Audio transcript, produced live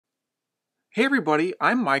Hey everybody,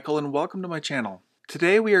 I'm Michael and welcome to my channel.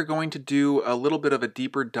 Today we are going to do a little bit of a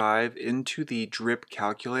deeper dive into the drip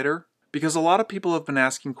calculator because a lot of people have been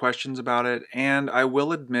asking questions about it, and I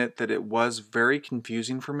will admit that it was very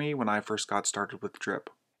confusing for me when I first got started with drip.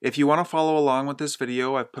 If you want to follow along with this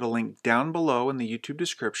video, I've put a link down below in the YouTube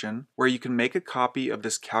description where you can make a copy of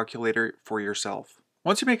this calculator for yourself.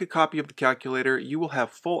 Once you make a copy of the calculator, you will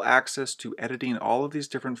have full access to editing all of these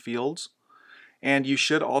different fields. And you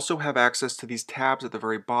should also have access to these tabs at the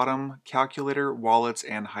very bottom: calculator, wallets,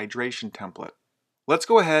 and hydration template. Let's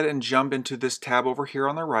go ahead and jump into this tab over here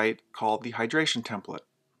on the right called the hydration template.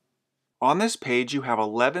 On this page you have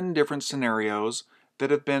 11 different scenarios that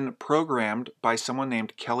have been programmed by someone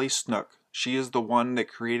named Kelly Snook. She is the one that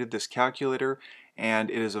created this calculator, and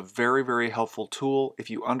it is a very helpful tool if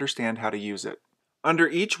you understand how to use it. Under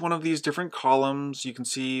each one of these different columns, you can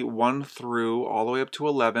see 1 through all the way up to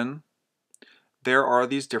 11. There are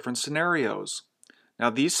these different scenarios. Now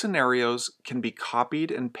these scenarios can be copied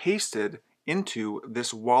and pasted into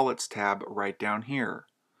this wallets tab right down here.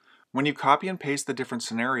 When you copy and paste the different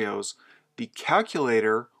scenarios, the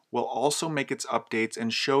calculator will also make its updates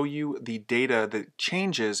and show you the data that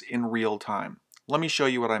changes in real time. Let me show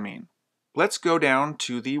you what I mean. Let's go down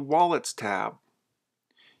to the wallets tab.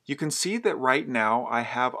 You can see that right now I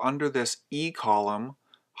have under this E column,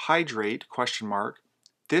 hydrate, ?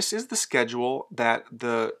 This is the schedule that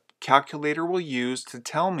the calculator will use to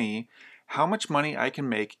tell me how much money I can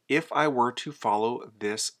make if I were to follow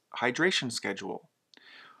this hydration schedule.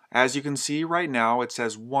 As you can see right now, it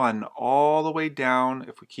says 1 all the way down.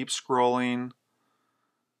 If we keep scrolling,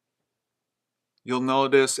 you'll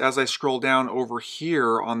notice as I scroll down over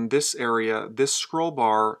here on this area, this scroll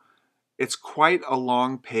bar, it's quite a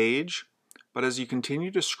long page, but as you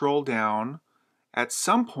continue to scroll down, at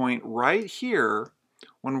some point right here,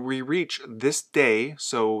 when we reach this day,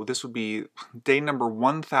 so this would be day number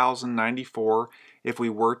 1094 if we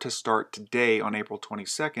were to start today on April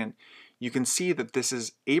 22nd, you can see that this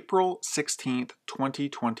is April 16th,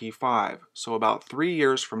 2025. So about 3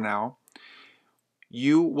 years from now,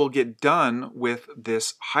 you will get done with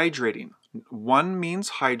this hydrating. 1 means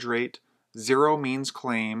hydrate, 0 means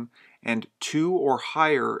claim, and 2 or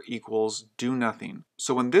higher equals do nothing.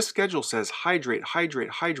 So when this schedule says hydrate, hydrate,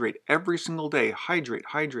 hydrate every single day, hydrate,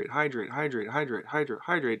 hydrate, hydrate, hydrate, hydrate, hydrate,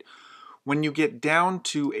 hydrate, when you get down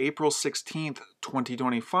to April 16th,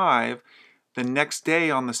 2025, the next day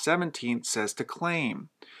on the 17th says to claim.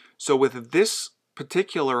 So with this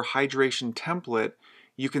particular hydration template,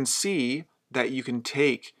 you can see that you can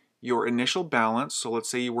take your initial balance. So let's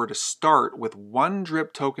say you were to start with 1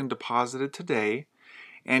 drip token deposited today,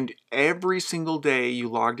 and every single day you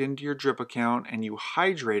logged into your drip account and you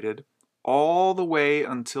hydrated all the way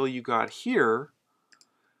until you got here,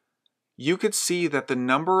 you could see that the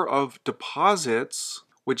number of deposits,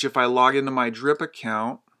 which if I log into my drip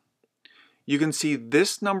account, you can see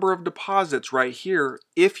this number of deposits right here,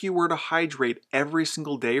 if you were to hydrate every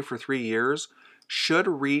single day for 3 years, should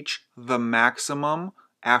reach the maximum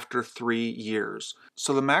after 3 years.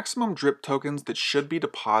 So the maximum drip tokens that should be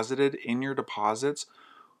deposited in your deposits,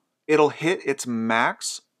 it'll hit its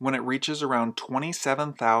max when it reaches around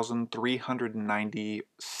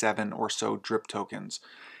 27,397 or so drip tokens.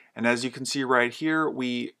 And as you can see right here,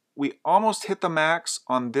 we almost hit the max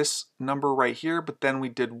on this number right here, but then we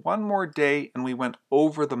did 1 more day and we went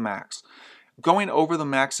over the max. Going over the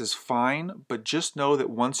max is fine, but just know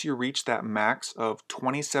that once you reach that max of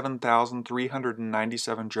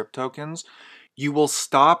 27,397 drip tokens, you will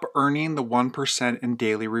stop earning the 1% in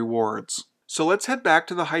daily rewards. So let's head back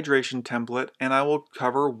to the hydration template and I will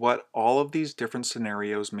cover what all of these different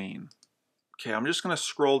scenarios mean. Okay, I'm just going to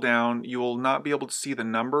scroll down. You will not be able to see the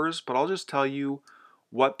numbers, but I'll just tell you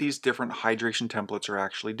what these different hydration templates are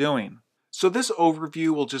actually doing. So this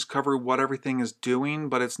overview will just cover what everything is doing,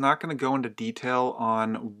 but it's not going to go into detail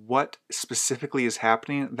on what specifically is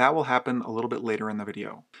happening. That will happen a little bit later in the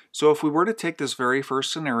video. So if we were to take this very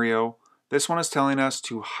first scenario, this one is telling us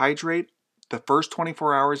to hydrate the first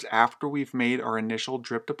 24 hours after we've made our initial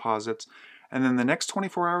drip deposits, and then the next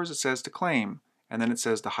 24 hours it says to claim, and then it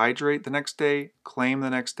says to hydrate the next day, claim the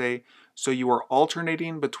next day. So you are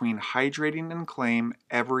alternating between hydrating and claim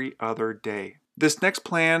every other day. This next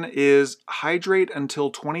plan is hydrate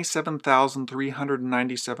until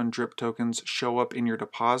 27,397 drip tokens show up in your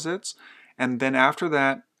deposits, and then after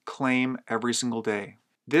that, claim every single day.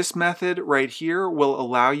 This method right here will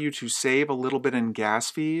allow you to save a little bit in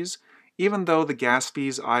gas fees, even though the gas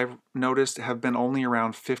fees I've noticed have been only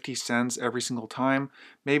around 50 cents every single time.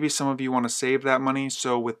 Maybe some of you want to save that money.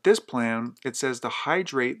 So with this plan, it says to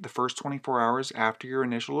hydrate the first 24 hours after your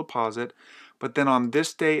initial deposit, but then on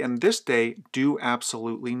this day and this day, do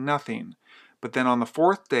absolutely nothing. But then on the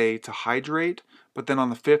 4th day to hydrate, but then on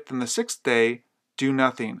the 5th and the 6th day, do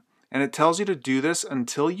nothing. And it tells you to do this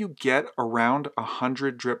until you get around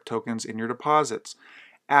 100 drip tokens in your deposits.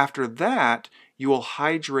 After that, you will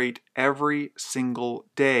hydrate every single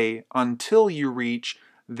day until you reach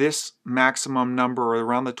this maximum number,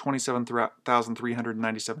 around the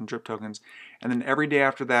 27,397 drip tokens. And then every day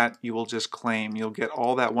after that, you will just claim. You'll get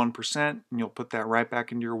all that 1% and you'll put that right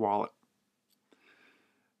back into your wallet.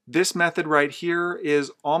 This method right here is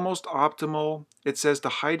almost optimal. It says to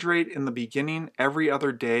hydrate in the beginning every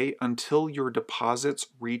other day until your deposits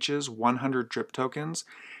reaches 100 drip tokens.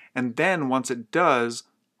 And then once it does,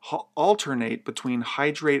 alternate between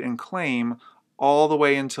hydrate and claim all the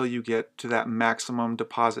way until you get to that maximum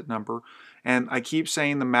deposit number. And I keep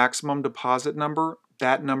saying the maximum deposit number,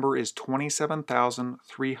 that number is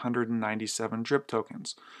 27,397 drip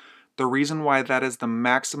tokens. The reason why that is the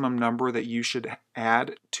maximum number that you should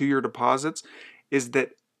add to your deposits is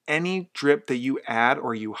that any drip that you add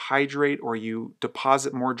or you hydrate or you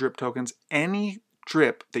deposit more drip tokens, any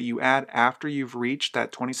drip that you add after you've reached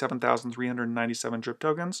that 27,397 drip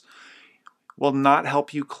tokens will not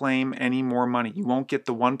help you claim any more money. You won't get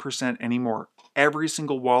the 1% anymore. Every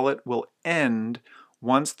single wallet will end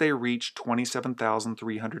once they reach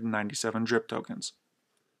 27,397 drip tokens.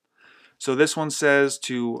 So this one says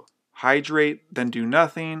to hydrate, then do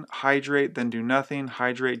nothing, hydrate, then do nothing,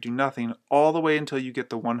 hydrate, do nothing, all the way until you get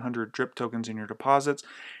the 100 drip tokens in your deposits.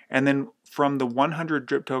 And then from the 100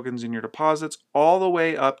 drip tokens in your deposits, all the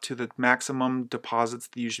way up to the maximum deposits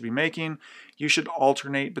that you should be making, you should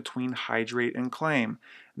alternate between hydrate and claim.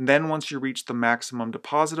 And then once you reach the maximum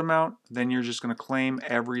deposit amount, then you're just going to claim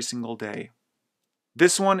every single day.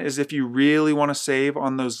 This one is if you really want to save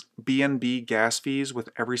on those BNB gas fees with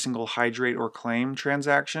every single hydrate or claim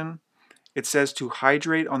transaction. It says to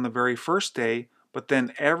hydrate on the very first day, but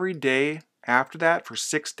then every day after that for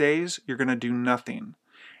 6 days, you're going to do nothing.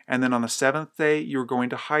 And then on the 7th day, you're going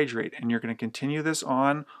to hydrate, and you're going to continue this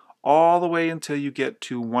on all the way until you get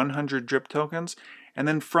to 100 drip tokens. And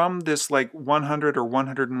then from this like 100 or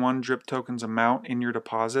 101 drip tokens amount in your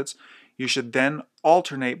deposits, you should then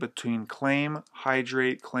alternate between claim,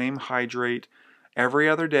 hydrate, every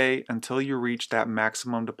other day until you reach that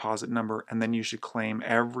maximum deposit number, and then you should claim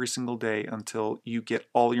every single day until you get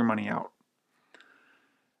all your money out.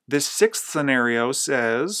 This 6th scenario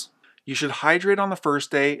says you should hydrate on the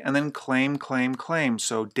first day and then claim.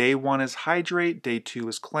 So day 1 is hydrate, day 2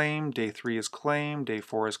 is claim, day 3 is claim, day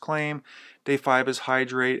 4 is claim, day 5 is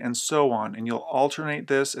hydrate, and so on. And you'll alternate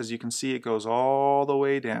this. As you can see, it goes all the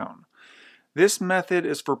way down. This method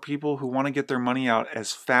is for people who want to get their money out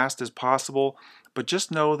as fast as possible, but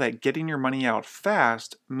just know that getting your money out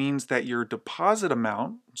fast means that your deposit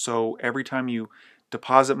amount, so every time you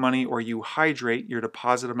deposit money or you hydrate, your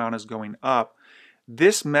deposit amount is going up.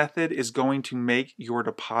 This method is going to make your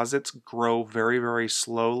deposits grow very, very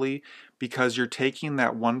slowly because you're taking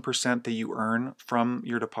that 1% that you earn from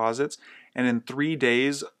your deposits, and in 3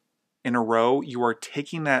 days in a row, you are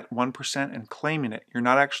taking that 1% and claiming it. You're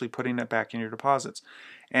not actually putting it back in your deposits.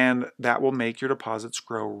 And that will make your deposits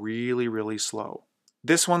grow really, really slow.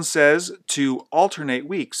 This one says to alternate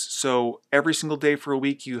weeks. So every single day for a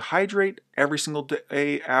week you hydrate, every single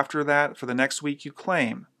day after that for the next week you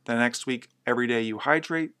claim. The next week, every day you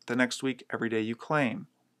hydrate, the next week, every day you claim.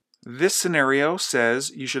 This scenario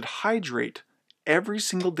says you should hydrate every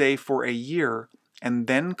single day for a year and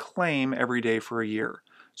then claim every day for a year.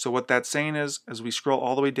 So what that's saying is, as we scroll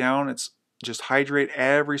all the way down, it's just hydrate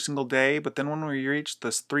every single day, but then when we reach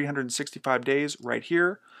this 365 days right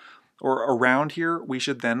here, or around here, we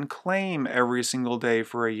should then claim every single day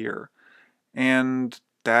for a year. And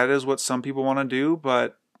that is what some people want to do,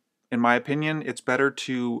 but in my opinion, it's better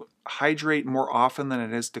to hydrate more often than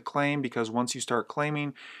it is to claim, because once you start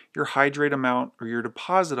claiming, your hydrate amount or your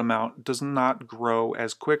deposit amount does not grow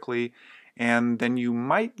as quickly, and then you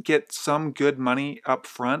might get some good money up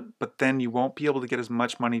front, but then you won't be able to get as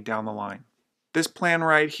much money down the line. This plan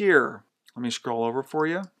right here, let me scroll over for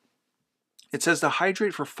you. It says to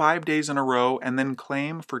hydrate for 5 days in a row and then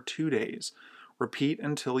claim for 2 days. Repeat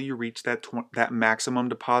until you reach that maximum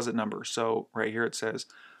deposit number. So right here it says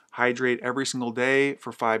hydrate every single day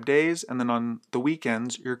for 5 days, and then on the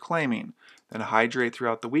weekends you're claiming. Then hydrate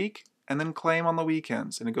throughout the week and then claim on the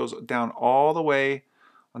weekends. And it goes down all the way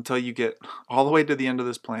until you get all the way to the end of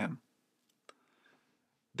this plan.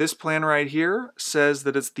 This plan right here says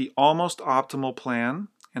that it's the almost optimal plan.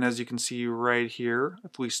 And as you can see right here,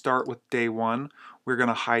 if we start with day 1, we're going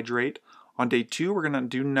to hydrate. On day 2, we're going to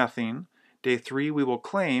do nothing. Day 3, we will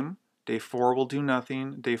claim. day 4 we'll do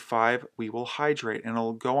nothing, day 5 we will hydrate, and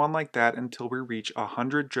it'll go on like that until we reach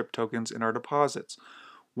 100 drip tokens in our deposits.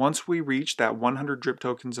 Once we reach that 100 drip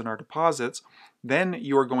tokens in our deposits, then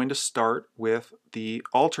you are going to start with the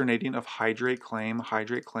alternating of hydrate, claim,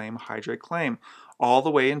 hydrate, claim, hydrate, claim, all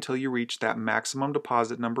the way until you reach that maximum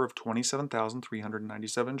deposit number of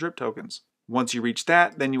 27,397 drip tokens. Once you reach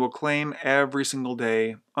that, then you will claim every single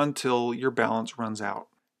day until your balance runs out.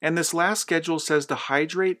 And this last schedule says to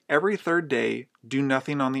hydrate every third day, do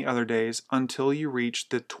nothing on the other days until you reach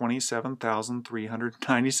the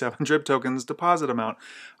 27,397 drip tokens deposit amount.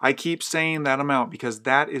 I keep saying that amount because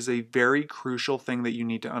that is a very crucial thing that you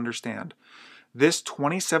need to understand. This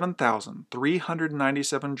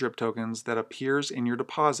 27,397 drip tokens that appears in your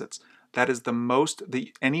deposits, that is the most that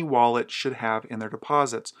any wallet should have in their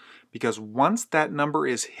deposits, because once that number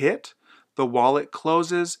is hit, the wallet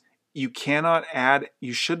closes. You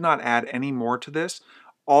should not add any more to this.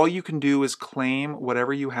 All you can do is claim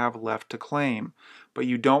whatever you have left to claim. But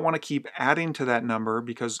you don't want to keep adding to that number,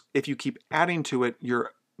 because if you keep adding to it,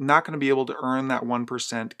 you're not going to be able to earn that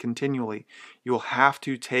 1% continually. You'll have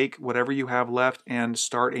to take whatever you have left and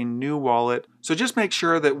start a new wallet. So just make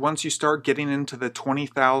sure that once you start getting into the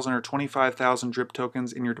 20,000 or 25,000 drip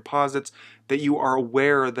tokens in your deposits, that you are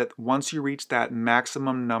aware that once you reach that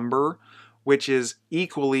maximum number, which is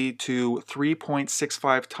equally to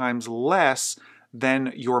 3.65 times less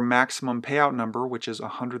than your maximum payout number, which is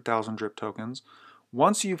 100,000 drip tokens.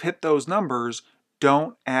 Once you've hit those numbers,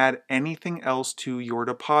 don't add anything else to your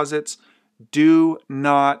deposits. Do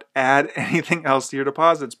not add anything else to your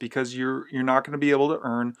deposits, because you're not going to be able to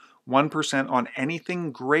earn 1% on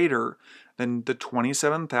anything greater than the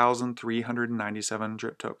 27,397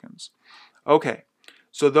 drip tokens. Okay,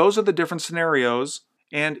 so those are the different scenarios.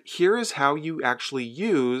 And here is how you actually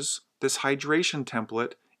use this hydration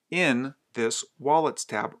template in this Wallets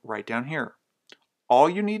tab right down here. All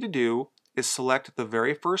you need to do is select the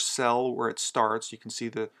very first cell where it starts. You can see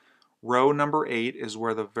the row number 8 is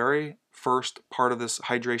where the very first part of this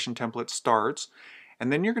hydration template starts.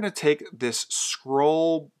 And then you're going to take this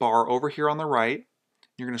scroll bar over here on the right.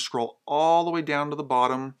 You're going to scroll all the way down to the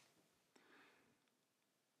bottom.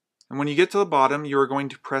 And when you get to the bottom, you are going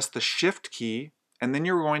to press the Shift key, and then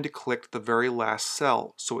you're going to click the very last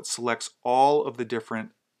cell, so it selects all of the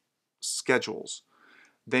different schedules.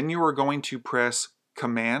 Then you are going to press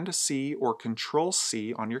Command C or Control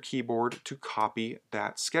C on your keyboard to copy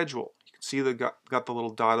that schedule. You can see got the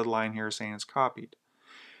little dotted line here saying it's copied.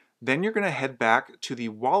 Then you're going to head back to the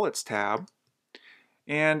Wallets tab,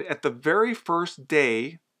 and at the very first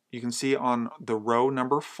day, you can see on the row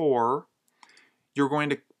number 4, you're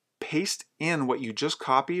going to paste in what you just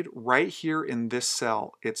copied right here in this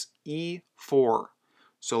cell. It's E4.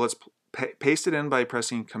 So let's paste it in by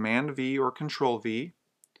pressing Command V or Control V.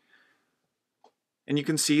 And you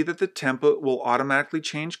can see that the template will automatically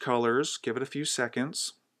change colors. Give it a few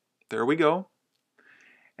seconds. There we go.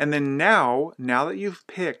 And then now that you've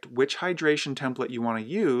picked which hydration template you want to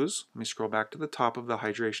use, let me scroll back to the top of the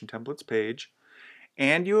hydration templates page,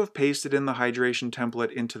 and you have pasted in the hydration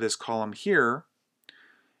template into this column here,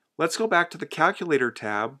 let's go back to the Calculator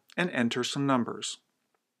tab and enter some numbers.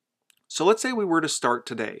 So let's say we were to start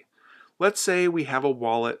today. Let's say we have a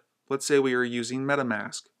wallet. Let's say we are using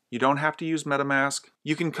MetaMask. You don't have to use MetaMask.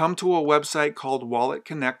 You can come to a website called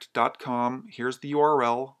walletconnect.com. Here's the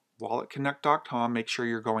URL, walletconnect.com. Make sure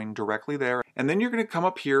you're going directly there. And then you're going to come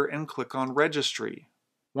up here and click on Registry.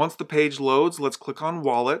 Once the page loads, let's click on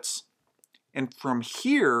Wallets. And from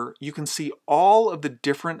here, you can see all of the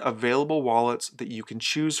different available wallets that you can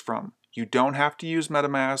choose from. You don't have to use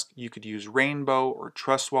MetaMask. You could use Rainbow or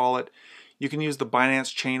Trust Wallet. You can use the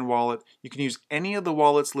Binance Chain Wallet. You can use any of the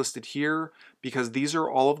wallets listed here, because these are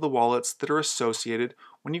all of the wallets that are associated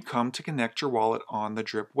when you come to connect your wallet on the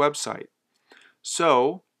Drip website.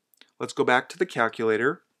 So let's go back to the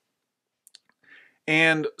calculator.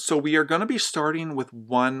 And so we are going to be starting with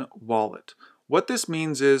one wallet. What this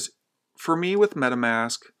means is, for me with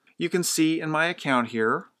MetaMask, you can see in my account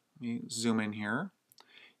here, let me zoom in here,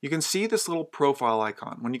 you can see this little profile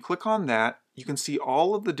icon. When you click on that, you can see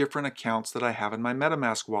all of the different accounts that I have in my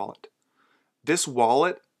MetaMask wallet. This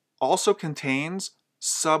wallet also contains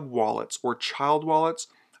sub-wallets or child wallets.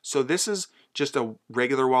 So this is just a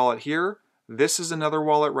regular wallet here, this is another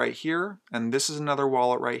wallet right here, and this is another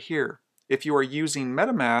wallet right here. If you are using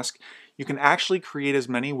MetaMask, you can actually create as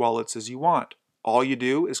many wallets as you want. All you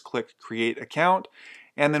do is click Create Account,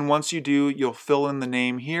 and then once you do, you'll fill in the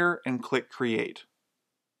name here and click Create.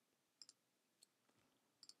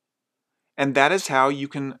 And that is how you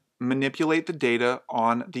can manipulate the data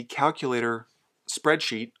on the calculator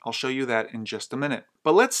spreadsheet. I'll show you that in just a minute.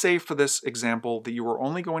 But let's say for this example that you are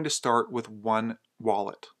only going to start with one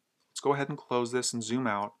wallet. Let's go ahead and close this and zoom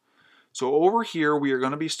out. So over here, we are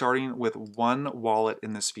going to be starting with one wallet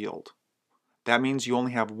in this field. That means you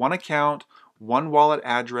only have one account, one wallet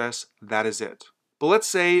address, that is it. But let's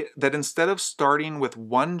say that instead of starting with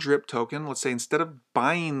one drip token, let's say instead of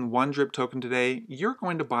buying one drip token today, you're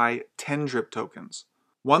going to buy 10 drip tokens.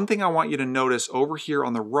 One thing I want you to notice over here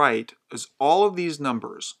on the right is all of these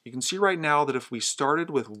numbers. You can see right now that if we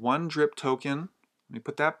started with one drip token, let me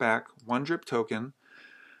put that back, one drip token,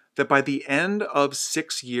 that by the end of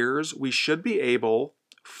 6 years, we should be able,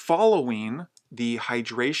 following the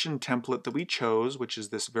hydration template that we chose, which is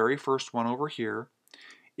this very first one over here,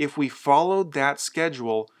 if we followed that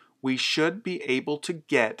schedule, we should be able to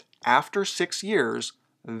get, after 6 years,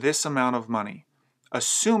 this amount of money,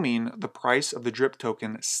 assuming the price of the drip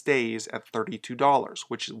token stays at $32,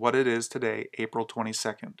 which is what it is today, April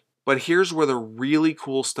 22nd. But here's where the really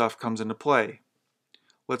cool stuff comes into play.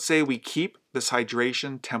 Let's say we keep this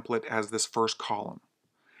hydration template as this first column,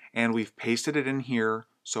 and we've pasted it in here,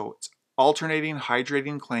 so it's alternating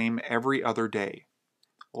hydrating claim every other day.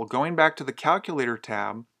 Well, going back to the calculator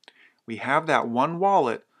tab, we have that one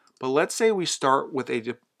wallet, but let's say we start with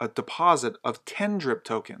a deposit of 10 drip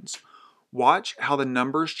tokens. Watch how the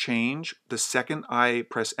numbers change the second I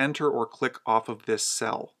press enter or click off of this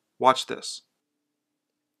cell. Watch this.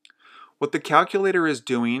 What the calculator is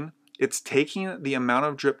doing, it's taking the amount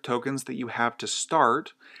of drip tokens that you have to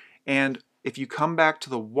start, and if you come back to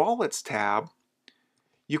the wallets tab,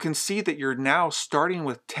 you can see that you're now starting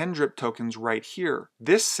with 10 drip tokens right here.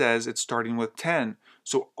 This says it's starting with 10.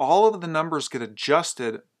 So all of the numbers get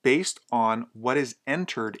adjusted based on what is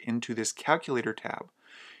entered into this calculator tab.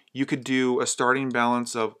 You could do a starting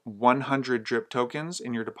balance of 100 drip tokens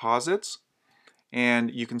in your deposits, and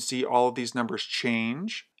you can see all of these numbers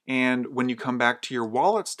change. And when you come back to your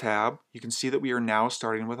wallets tab, you can see that we are now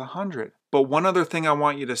starting with 100. But one other thing I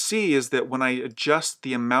want you to see is that when I adjust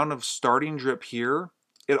the amount of starting drip here,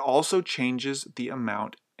 it also changes the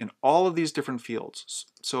amount in all of these different fields.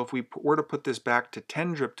 So if we were to put this back to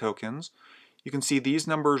 10 drip tokens, you can see these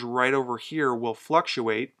numbers right over here will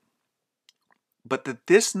fluctuate, but that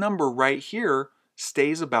this number right here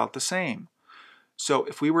stays about the same. So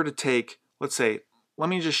if we were to take, let's say, let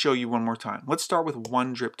me just show you one more time. Let's start with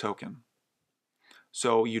one drip token.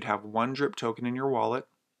 So you'd have one drip token in your wallet.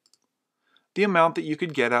 The amount that you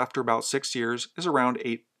could get after about 6 years is around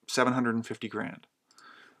 750 grand.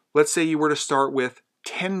 Let's say you were to start with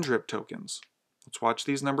 10 drip tokens. Let's watch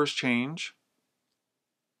these numbers change.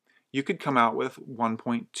 You could come out with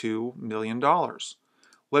 $1.2 million.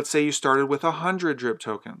 Let's say you started with 100 drip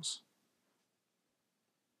tokens.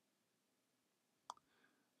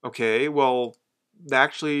 Okay, well,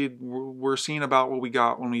 actually we're seeing about what we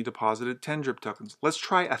got when we deposited 10 drip tokens. Let's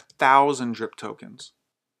try 1,000 drip tokens.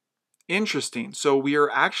 Interesting. So we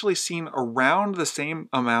are actually seeing around the same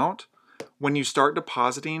amount when you start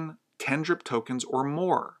depositing 10 drip tokens or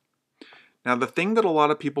more. Now, the thing that a lot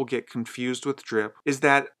of people get confused with drip is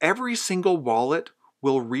that every single wallet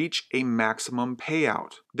will reach a maximum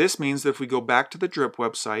payout. This means that if we go back to the drip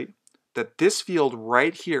website, that this field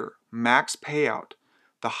right here, max payout,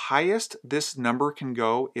 the highest this number can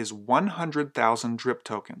go is 100,000 drip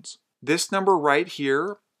tokens. This number right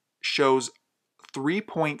here shows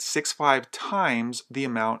 3.65 times the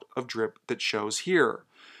amount of drip that shows here.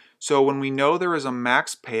 So when we know there is a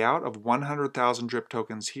max payout of 100,000 drip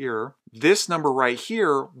tokens here, this number right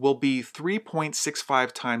here will be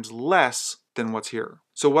 3.65 times less than what's here.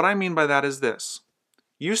 So what I mean by that is this.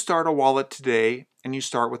 You start a wallet today and you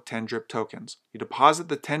start with 10 drip tokens. You deposit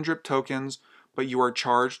the 10 drip tokens, but you are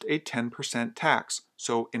charged a 10% tax.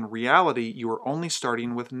 So in reality, you are only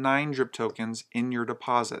starting with 9 drip tokens in your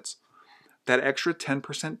deposits. That extra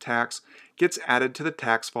 10% tax gets added to the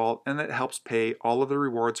tax vault, and it helps pay all of the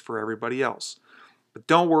rewards for everybody else. But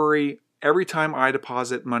don't worry, every time I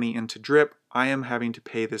deposit money into drip, I am having to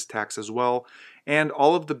pay this tax as well. And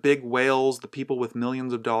all of the big whales, the people with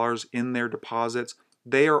millions of dollars in their deposits,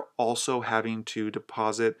 they are also having to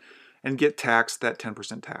deposit and get taxed that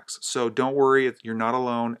 10% tax. So don't worry, you're not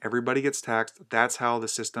alone. Everybody gets taxed. That's how the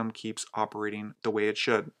system keeps operating the way it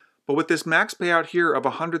should. But with this max payout here of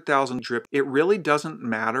 100,000 drip, it really doesn't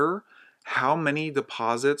matter how many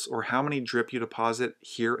deposits or how many drip you deposit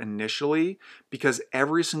here initially, because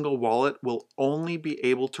every single wallet will only be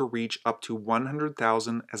able to reach up to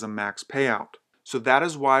 100,000 as a max payout. So that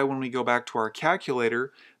is why when we go back to our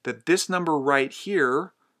calculator, that this number right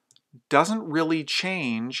here doesn't really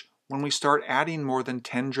change when we start adding more than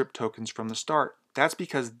 10 drip tokens from the start. That's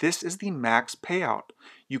because this is the max payout.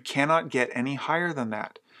 You cannot get any higher than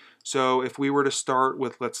that. So if we were to start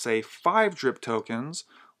with, let's say, 5 drip tokens,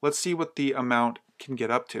 let's see what the amount can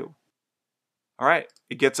get up to. All right,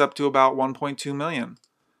 it gets up to about 1.2 million.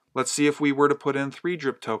 Let's see if we were to put in 3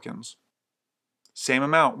 drip tokens. Same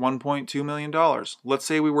amount, $1.2 million. Let's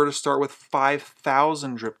say we were to start with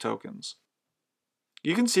 5,000 drip tokens.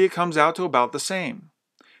 You can see it comes out to about the same.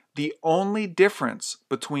 The only difference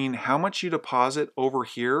between how much you deposit over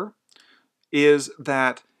here is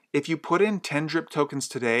that if you put in 10 drip tokens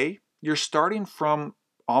today, you're starting from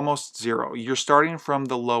almost zero. You're starting from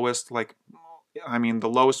the lowest, the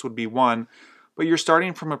lowest would be 1, but you're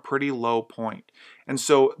starting from a pretty low point. And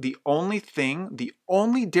so the only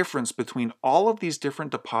difference between all of these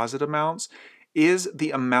different deposit amounts is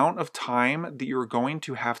the amount of time that you're going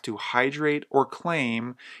to have to hydrate or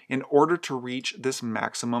claim in order to reach this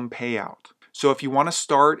maximum payout. So if you want to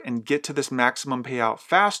start and get to this maximum payout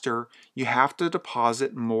faster, you have to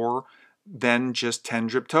deposit more than just 10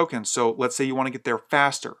 drip tokens. So let's say you want to get there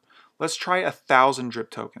faster. Let's try 1,000 drip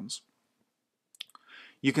tokens.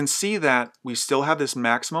 You can see that we still have this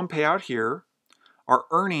maximum payout here. Our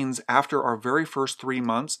earnings after our very first 3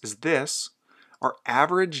 months is this. Our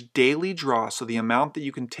average daily draw, so the amount that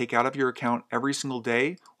you can take out of your account every single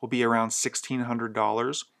day, will be around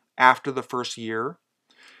 $1,600 after the first year.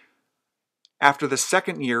 After the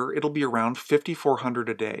second year, it'll be around $5,400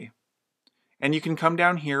 a day. And you can come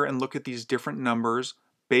down here and look at these different numbers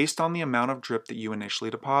based on the amount of drip that you initially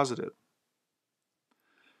deposited.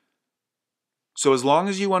 So as long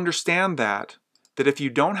as you understand that if you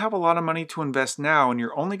don't have a lot of money to invest now and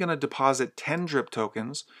you're only going to deposit 10 drip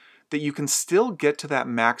tokens, that you can still get to that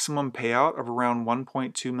maximum payout of around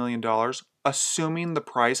 $1.2 million, assuming the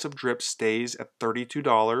price of drip stays at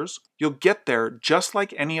 $32. You'll get there just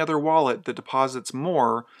like any other wallet that deposits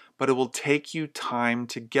more, but it will take you time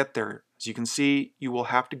to get there. As you can see, you will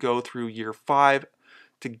have to go through year 5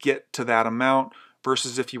 to get to that amount,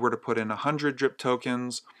 versus if you were to put in 100 drip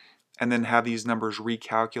tokens and then have these numbers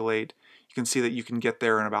recalculate. You can see that you can get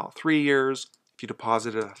there in about 3 years. If you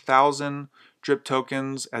deposited 1,000 drip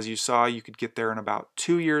tokens, as you saw, you could get there in about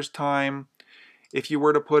 2 years' time. If you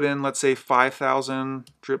were to put in, let's say, 5,000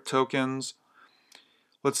 drip tokens,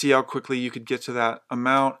 let's see how quickly you could get to that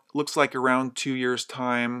amount. Looks like around 2 years'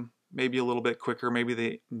 time, maybe a little bit quicker, maybe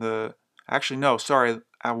at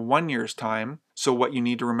 1 year's time. So what you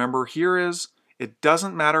need to remember here is, it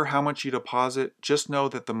doesn't matter how much you deposit, just know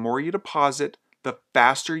that the more you deposit, the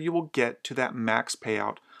faster you will get to that max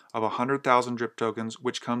payout of 100,000 drip tokens,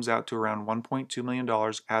 which comes out to around $1.2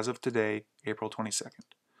 million as of today, April 22nd.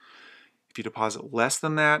 If you deposit less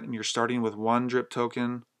than that and you're starting with 1 drip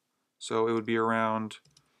token, so it would be around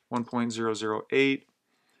 1.008,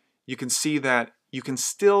 you can see that you can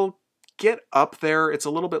still get up there. It's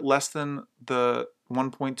a little bit less than the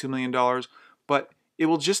 $1.2 million, but it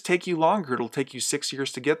will just take you longer. It'll take you 6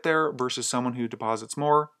 years to get there versus someone who deposits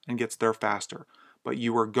more and gets there faster. But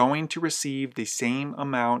you are going to receive the same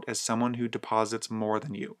amount as someone who deposits more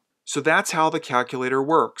than you. So that's how the calculator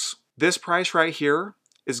works. This price right here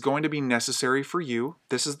is going to be necessary for you.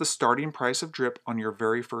 This is the starting price of drip on your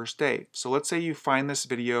very first day. So let's say you find this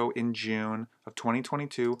video in June of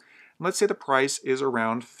 2022, and let's say the price is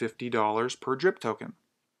around $50 per drip token.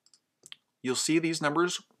 You'll see these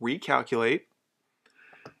numbers recalculate.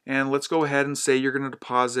 And let's go ahead and say you're going to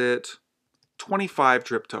deposit 25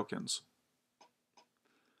 drip tokens.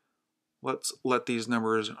 Let's let these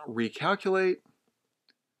numbers recalculate.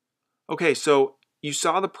 Okay, so you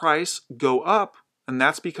saw the price go up, and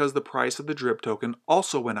that's because the price of the drip token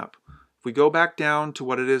also went up. If we go back down to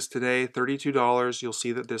what it is today, $32, you'll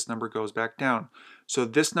see that this number goes back down. So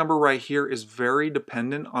this number right here is very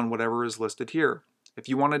dependent on whatever is listed here. If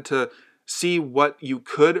you wanted to see what you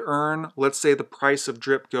could earn, let's say the price of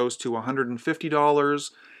drip goes to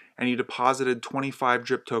 $150 and you deposited 25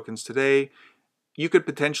 drip tokens today, you could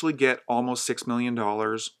potentially get almost $6 million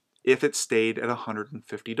if it stayed at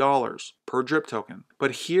 $150 per drip token.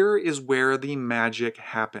 But here is where the magic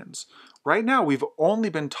happens. Right now, we've only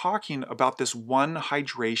been talking about this one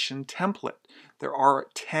hydration template. There are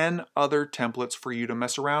 10 other templates for you to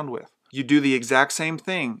mess around with. You do the exact same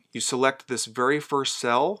thing. You select this very first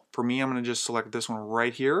cell. For me, I'm going to just select this one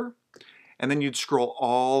right here. And then you'd scroll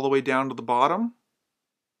all the way down to the bottom.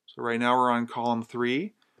 So right now we're on column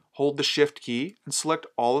 3. Hold the shift key and select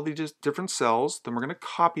all of these different cells. Then we're going to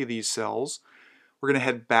copy these cells. We're going to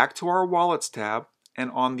head back to our wallets tab.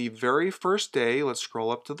 And on the very first day, let's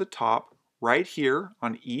scroll up to the top. Right here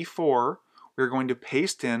on E4, we're going to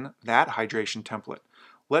paste in that hydration template.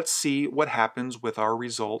 Let's see what happens with our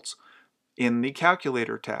results in the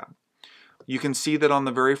calculator tab. you can see that on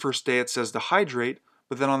the very first day it says to hydrate,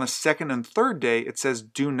 but then on the second and third day it says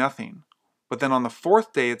do nothing. But then on the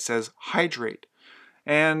fourth day it says hydrate.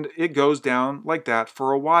 And it goes down like that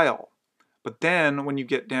for a while. But then when you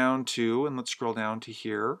get down to, and let's scroll down to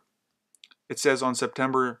here, it says on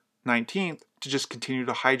September 19th to just continue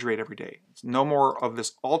to hydrate every day. It's no more of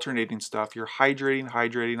this alternating stuff. You're hydrating,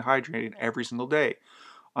 hydrating, hydrating every single day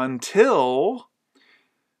until,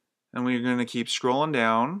 and we're going to keep scrolling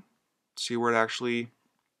down, see where it actually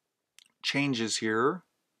changes here.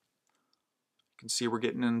 You can see we're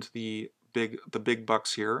getting into the big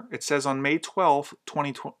bucks here. It says on May 12th,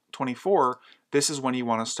 2024, this is when you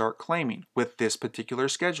want to start claiming with this particular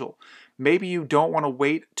schedule. Maybe you don't want to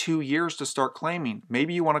wait 2 years to start claiming.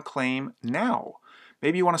 Maybe you want to claim now.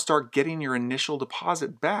 Maybe you want to start getting your initial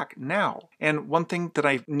deposit back now. And one thing that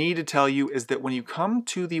I need to tell you is that when you come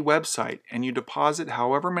to the website and you deposit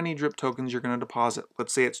however many drip tokens you're going to deposit,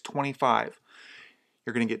 let's say it's 25,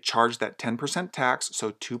 you're going to get charged that 10% tax,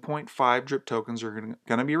 so 2.5 drip tokens are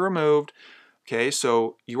going to be removed. Okay,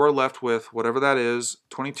 so you are left with whatever that is,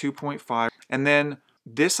 22.5. And then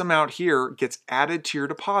this amount here gets added to your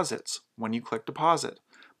deposits when you click deposit.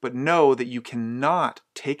 But know that you cannot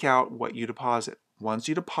take out what you deposit. Once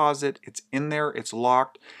you deposit, it's in there, it's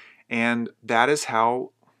locked, and that is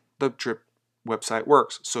how the drip website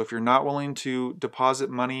works. So if you're not willing to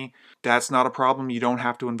deposit money, that's not a problem. You don't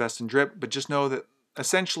have to invest in drip, but just know that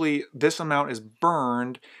essentially this amount is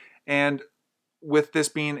burned, and with this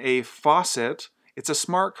being a faucet, it's a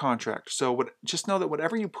smart contract. So just know that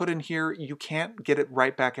whatever you put in here, you can't get it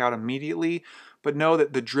right back out immediately, but know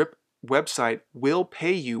that the drip website will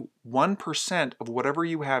pay you 1% of whatever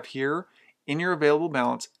you have here in your available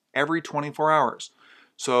balance every 24 hours.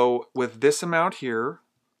 So with this amount here,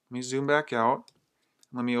 let me zoom back out.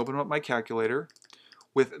 Let me open up my calculator.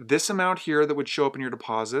 With this amount here that would show up in your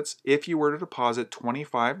deposits, if you were to deposit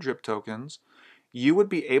 25 drip tokens, you would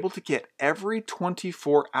be able to get every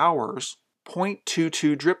 24 hours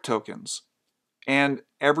 0.22 drip tokens. And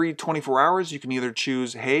every 24 hours, you can either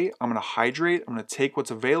choose, hey, I'm going to hydrate, I'm going to take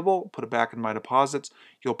what's available, put it back in my deposits,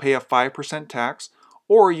 you'll pay a 5% tax,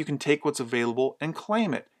 or you can take what's available and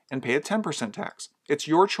claim it and pay a 10% tax. It's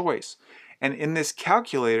your choice. And in this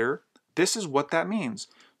calculator, this is what that means.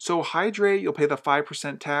 So hydrate, you'll pay the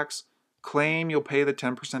 5% tax, claim, you'll pay the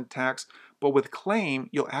 10% tax, but with claim,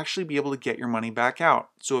 you'll actually be able to get your money back out.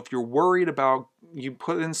 So if you're worried about, you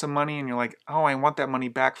put in some money and you're like, oh, I want that money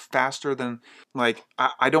back faster than, like,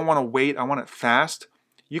 I don't want to wait, I want it fast,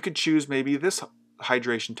 you could choose maybe this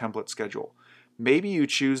hydration template schedule. Maybe you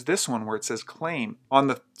choose this one where it says claim on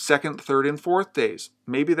the second, third, and fourth days.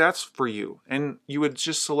 Maybe that's for you. And you would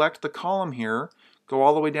just select the column here, go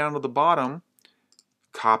all the way down to the bottom,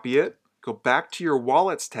 copy it, go back to your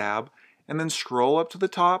wallets tab, and then scroll up to the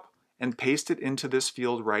top and paste it into this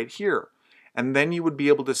field right here. And then you would be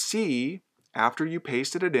able to see, after you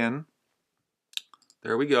pasted it in,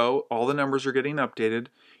 there we go, all the numbers are getting updated.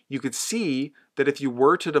 You could see that if you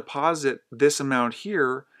were to deposit this amount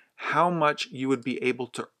here, how much you would be able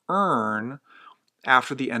to earn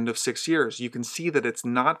after the end of 6 years. You can see that it's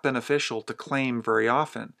not beneficial to claim very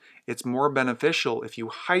often. It's more beneficial if you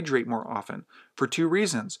hydrate more often for 2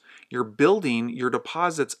 reasons. You're building your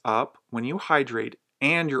deposits up when you hydrate,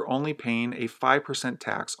 and you're only paying a 5%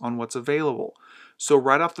 tax on what's available. So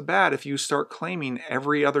right off the bat, if you start claiming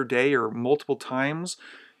every other day or multiple times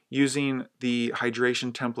using the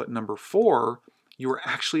hydration template number 4, you are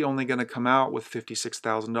actually only going to come out with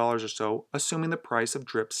 $56,000 or so, assuming the price of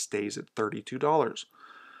drip stays at $32.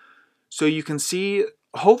 So you can see,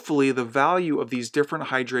 hopefully, the value of these different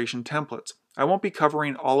hydration templates. I won't be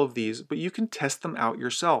covering all of these, but you can test them out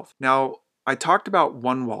yourself. Now, I talked about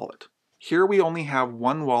one wallet. Here we only have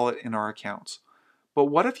one wallet in our accounts. But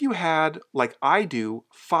what if you had, like I do,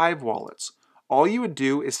 5 wallets? All you would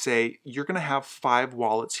do is say, you're going to have 5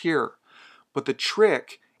 wallets here. But the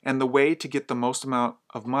trick and the way to get the most amount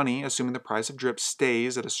of money, assuming the price of drip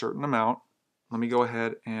stays at a certain amount, let me go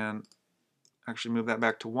ahead and actually move that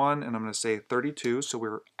back to 1, and I'm going to say 32, so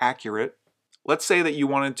we're accurate. Let's say that you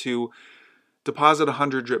wanted to deposit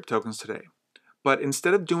 100 drip tokens today, but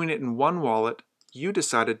instead of doing it in one wallet, you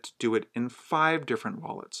decided to do it in 5 different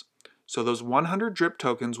wallets. So those 100 drip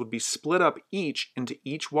tokens would be split up each into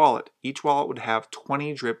each wallet. Each wallet would have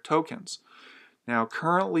 20 drip tokens. Now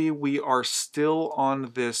currently we are still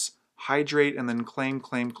on this hydrate and then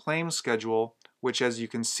claim schedule, which as you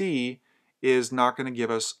can see is not going to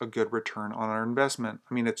give us a good return on our investment.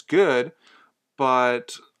 I mean, it's good,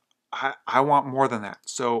 but I want more than that.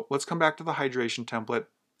 So let's come back to the hydration template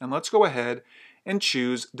and let's go ahead and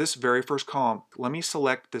choose this very first column. Let me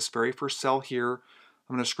select this very first cell here.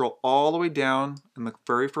 I'm going to scroll all the way down in the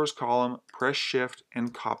very first column, press Shift,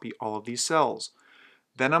 and copy all of these cells.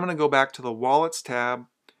 Then I'm going to go back to the Wallets tab.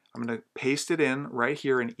 I'm going to paste it in right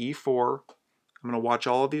here in E4. I'm going to watch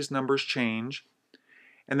all of these numbers change.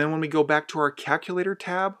 And then when we go back to our Calculator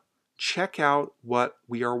tab, check out what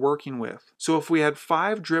we are working with. So if we had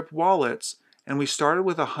 5 drip wallets and we started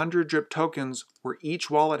with 100 drip tokens where each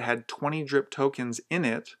wallet had 20 drip tokens in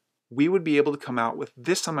it, we would be able to come out with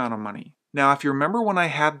this amount of money. Now, if you remember when I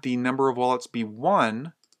had the number of wallets be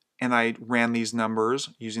 1 and I ran these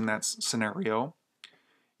numbers using that scenario,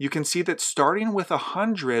 you can see that starting with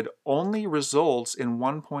 100 only results in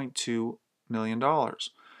 $1.2 million.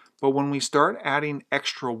 But when we start adding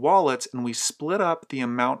extra wallets and we split up the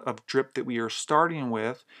amount of drip that we are starting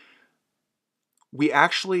with, we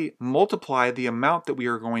actually multiply the amount that we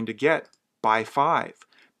are going to get by 5.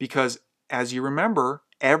 Because as you remember,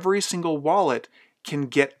 every single wallet can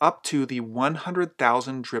get up to the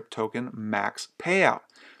 100,000 drip token max payout.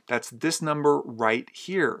 That's this number right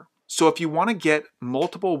here. So if you want to get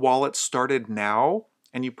multiple wallets started now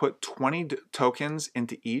and you put 20 tokens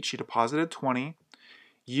into each, you deposited 20,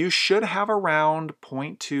 you should have around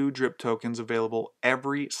 0.2 drip tokens available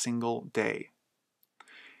every single day.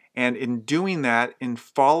 And in doing that, in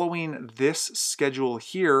following this schedule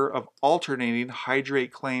here of alternating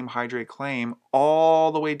hydrate, claim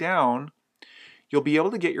all the way down, you'll be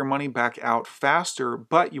able to get your money back out faster,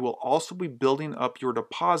 but you will also be building up your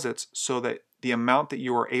deposits so that the amount that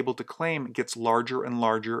you are able to claim gets larger and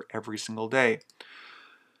larger every single day.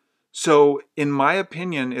 So in my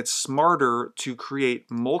opinion, it's smarter to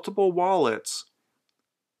create multiple wallets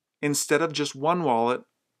instead of just one wallet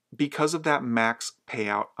because of that max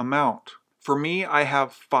payout amount. For me, I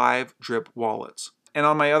have 5 drip wallets. And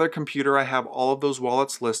on my other computer, I have all of those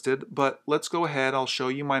wallets listed, but let's go ahead, I'll show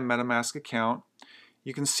you my MetaMask account.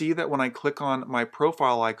 You can see that when I click on my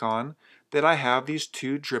profile icon, that I have these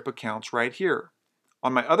 2 drip accounts right here.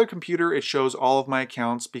 On my other computer, it shows all of my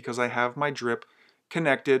accounts because I have my drip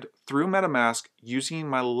connected through MetaMask using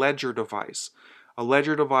my Ledger device. A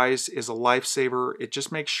Ledger device is a lifesaver. It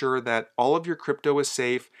just makes sure that all of your crypto is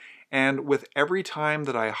safe, and with every time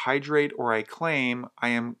that I hydrate or I claim, I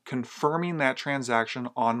am confirming that transaction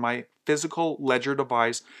on my physical Ledger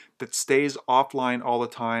device that stays offline all the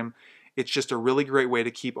time. It's just a really great way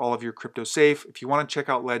to keep all of your crypto safe. If you want to check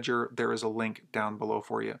out Ledger, there is a link down below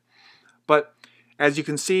for you. But as you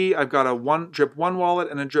can see, I've got a drip 1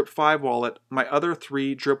 wallet and a drip 5 wallet. My other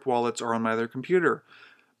 3 drip wallets are on my other computer.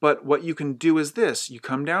 But what you can do is this. You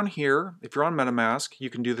come down here, if you're on MetaMask, you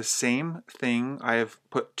can do the same thing. I have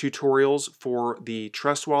put tutorials for the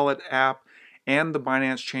Trust Wallet app and the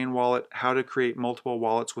Binance Chain Wallet, how to create multiple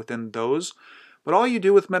wallets within those. But all you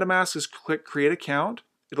do with MetaMask is click Create Account.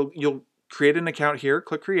 You'll create an account here,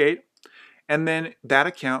 click Create, and then that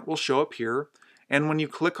account will show up here. And when you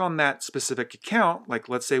click on that specific account, like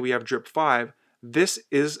let's say we have drip 5, this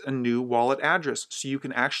is a new wallet address. So you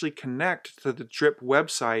can actually connect to the drip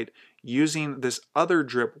website using this other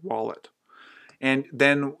drip wallet. And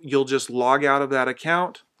then you'll just log out of that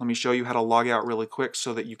account. Let me show you how to log out really quick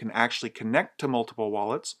so that you can actually connect to multiple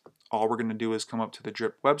wallets. All we're going to do is come up to the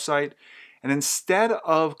drip website. And instead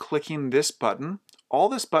of clicking this button, all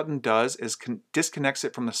this button does is disconnects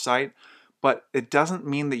it from the site, but it doesn't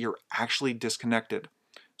mean that you're actually disconnected.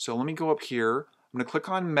 So let me go up here. I'm going to click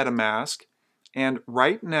on MetaMask. And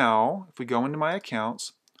right now, if we go into my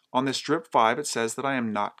accounts, on this drip 5, it says that I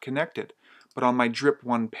am not connected. But on my drip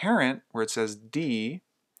 1 parent, where it says D,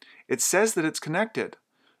 it says that it's connected.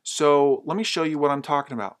 So let me show you what I'm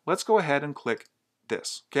talking about. Let's go ahead and click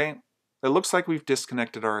this, okay? It looks like we've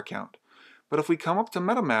disconnected our account. But if we come up to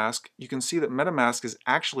MetaMask, you can see that MetaMask is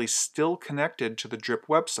actually still connected to the drip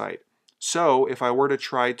website. So if I were to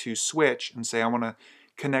try to switch and say I want to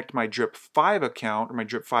connect my drip 5 account or my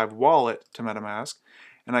drip 5 wallet to MetaMask,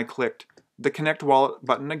 and I clicked the connect wallet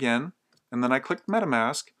button again, and then I clicked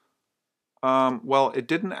MetaMask, well, it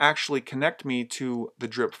didn't actually connect me to the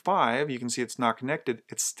drip 5. You can see it's not connected.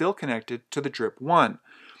 It's still connected to the drip 1.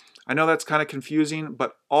 I know that's kind of confusing,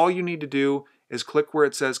 but all you need to do is click where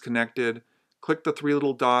it says connected, click the 3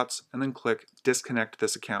 little dots, and then click disconnect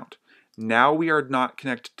this account. Now we are not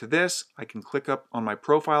connected to this. I can click up on my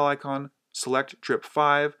profile icon, select drip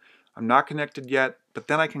 5. I'm not connected yet, but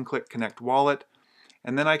then I can click connect wallet,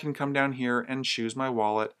 and then I can come down here and choose my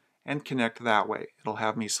wallet and connect that way. It'll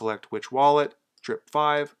have me select which wallet, drip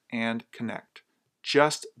 5, and connect.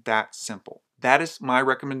 Just that simple. That is my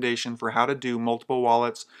recommendation for how to do multiple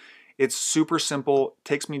wallets. It's super simple. It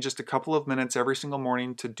takes me just a couple of minutes every single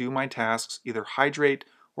morning to do my tasks, either hydrate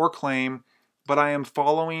or claim, but I am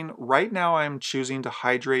following, right now I'm choosing to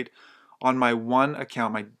hydrate on my one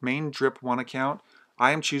account, my main Drip One account,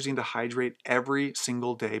 I am choosing to hydrate every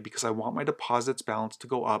single day because I want my deposits balance to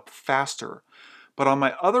go up faster. But on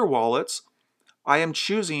my other wallets, I am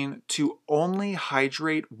choosing to only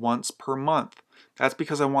hydrate once per month. That's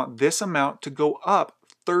because I want this amount to go up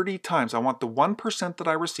 30 times. I want the 1% that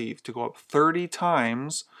I receive to go up 30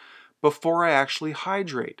 times before I actually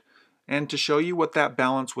hydrate. And to show you what that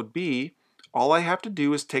balance would be, all I have to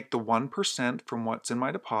do is take the 1% from what's in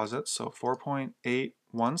my deposits, so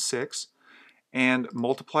 4.816, and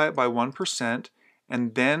multiply it by 1%,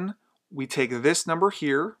 and then we take this number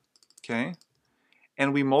here, okay,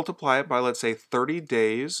 and we multiply it by, let's say, 30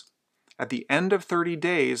 days. At the end of 30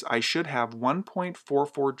 days, I should have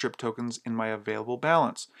 1.44 drip tokens in my available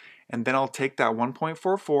balance. And then I'll take that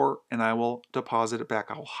 1.44 and I will deposit it back.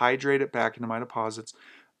 I'll hydrate it back into my deposits,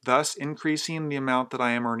 thus increasing the amount that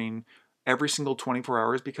I am earning every single 24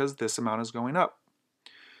 hours because this amount is going up.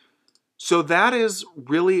 So that is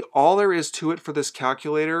really all there is to it for this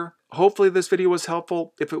calculator. Hopefully this video was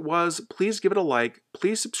helpful. If it was, please give it a like.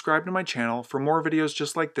 Please subscribe to my channel for more videos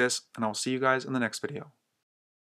just like this, and I'll see you guys in the next video.